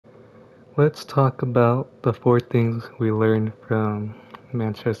Let's talk about the four things we learned from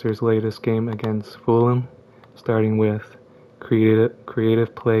Manchester's latest game against Fulham, starting with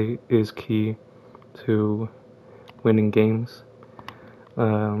creative play is key to winning games.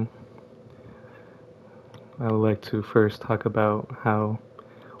 Um, I would like to first talk about how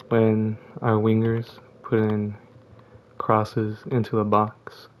when our wingers put in crosses into the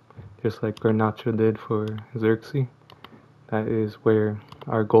box, just like Garnacho did for Xerxes, that is where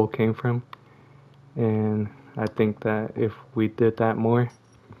our goal came from. And I think that if we did that more,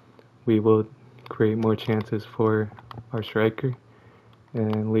 we will create more chances for our striker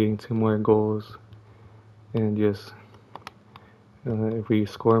and leading to more goals. And just if we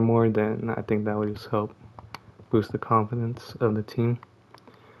score more, then I think that would just help boost the confidence of the team.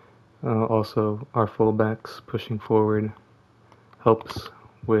 Also, our fullbacks pushing forward helps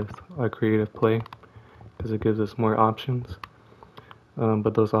with our creative play because it gives us more options.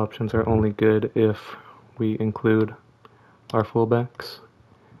 But those options are only good if we include our fullbacks.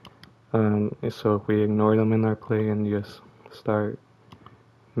 So if we ignore them in our play and just start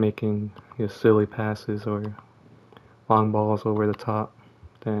making just silly passes or long balls over the top,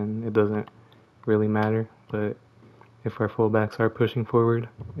 then it doesn't really matter. But if our fullbacks are pushing forward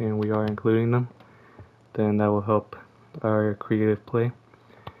and we are including them, then that will help our creative play.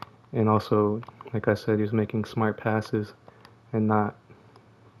 And also, like I said, just making smart passes and not,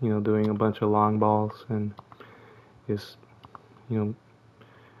 doing a bunch of long balls and just, you know,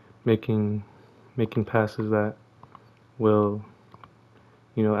 making passes that will,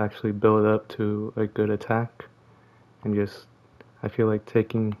 actually build up to a good attack. And just, I feel like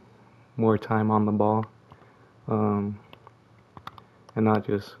taking more time on the ball, and not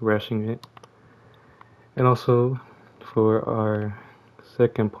just rushing it. And also, for our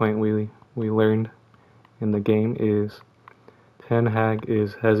second point we learned in the game is Ten Hag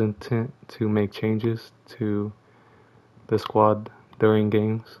is hesitant to make changes to the squad during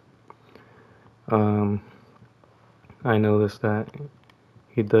games. I noticed that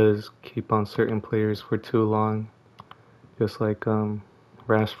he does keep on certain players for too long, just like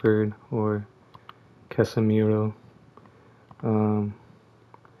Rashford or Casemiro. Um,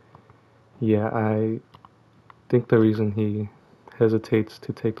 yeah, I think the reason he hesitates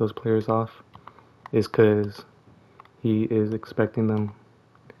to take those players off is because he is expecting them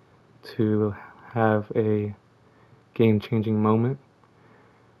to have a game-changing moment.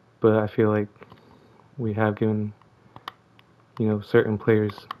 But I feel like we have given, certain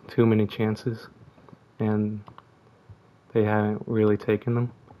players too many chances, and they haven't really taken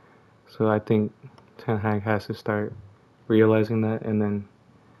them. So I think Ten Hag has to start realizing that, and then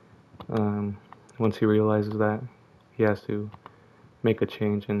once he realizes that, he has to make a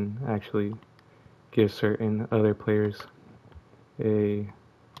change and actually give certain other players a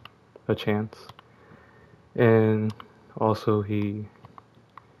chance. And also he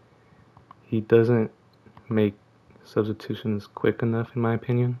doesn't make substitutions quick enough, in my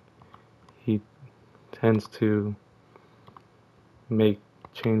opinion. He tends to make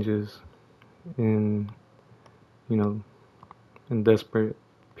changes in, in desperate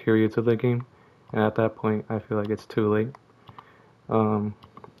periods of the game, and at that point, I feel like it's too late. Um,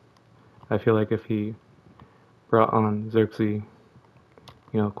 I feel like if he brought on Xerxes,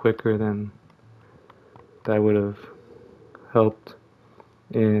 quicker, then that would have helped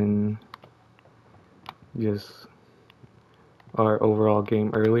in just our overall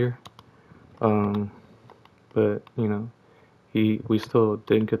game earlier. But we still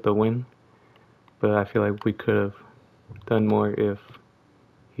didn't get the win. But I feel like we could have done more if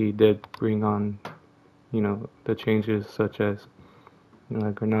he did bring on, the changes such as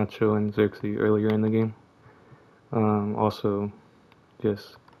Garnacho and Xerxes earlier in the game. Also,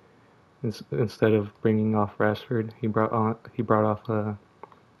 just instead of bringing off Rashford, he brought off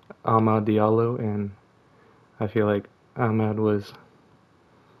Amad Diallo, and I feel like Ahmad was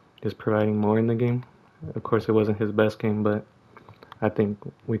just providing more in the game. Of course, it wasn't his best game, but I think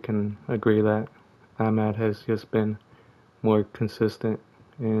we can agree that Ahmad has just been more consistent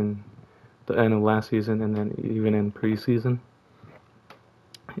in the end of last season and then even in preseason.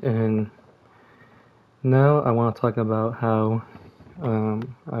 And now I want to talk about how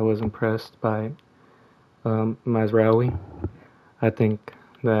I was impressed by Mazraoui. I think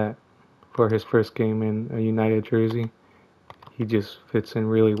that for his first game in a United jersey, he just fits in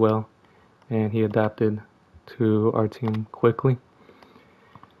really well, and he adapted to our team quickly.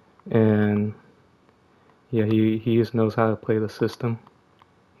 And yeah, he just knows how to play the system.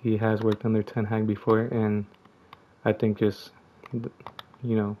 He has worked under Ten Hag before, and I think just,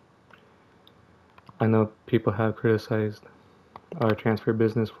 you know, I know people have criticized our transfer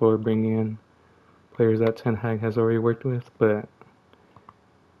business for bringing in players that Ten Hag has already worked with, but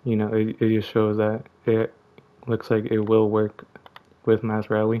it just shows that it looks like it will work with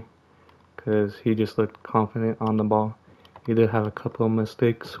Mazraoui because he just looked confident on the ball. He did have a couple of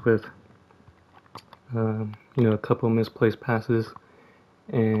mistakes with, a couple of misplaced passes,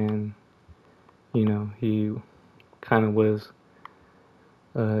 and he kind of was,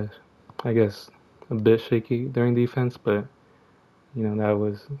 I guess, a bit shaky during defense, but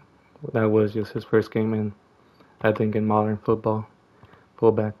that was just his first game, and I think in modern football,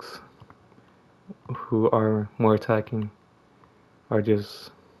 fullbacks who are more attacking are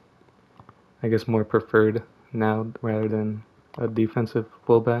just, I guess, more preferred now rather than a defensive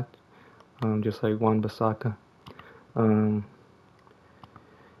fullback, just like Wan-Bissaka.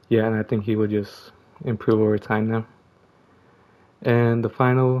 Yeah, and I think he would just improve over time now. And the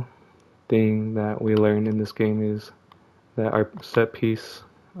final thing that we learned in this game is that our set pieces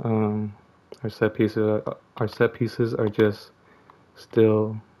are just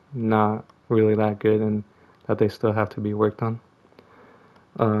still not really that good, and that they still have to be worked on.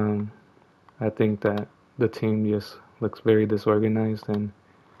 I think that the team just looks very disorganized, and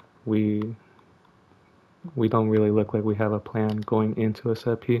we don't really look like we have a plan going into a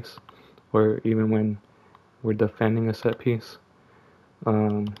set piece, or even when we're defending a set piece.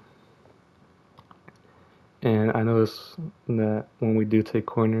 And I notice that when we do take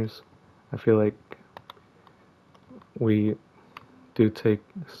corners, I feel like we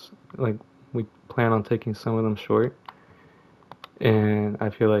we plan on taking some of them short, and I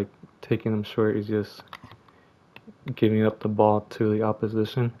feel like taking them short is just giving up the ball to the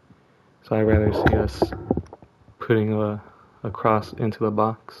opposition. So I'd rather see us putting a cross into the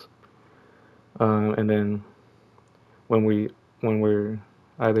box, and then when we're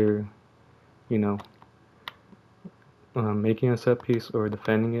either making a set piece or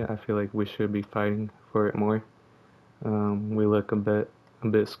defending it, I feel like we should be fighting for it more. We look a bit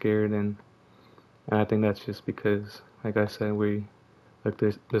scared, and I think that's just because, like I said, we look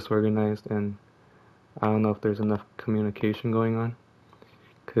disorganized, and I don't know if there's enough communication going on,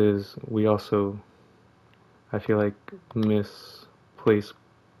 because we also, I feel like, misplace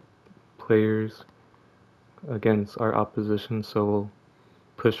players against our opposition, so we'll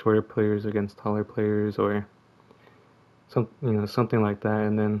push shorter players against taller players, or something like that,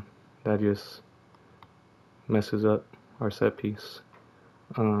 and then that just messes up our set piece.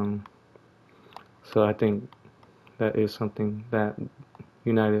 So I think that is something that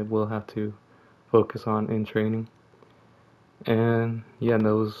United will have to focus on in training. And yeah,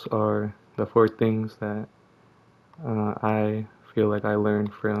 those are the 4 things that I feel like I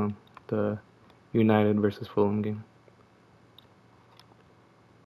learned from the United versus Fulham game.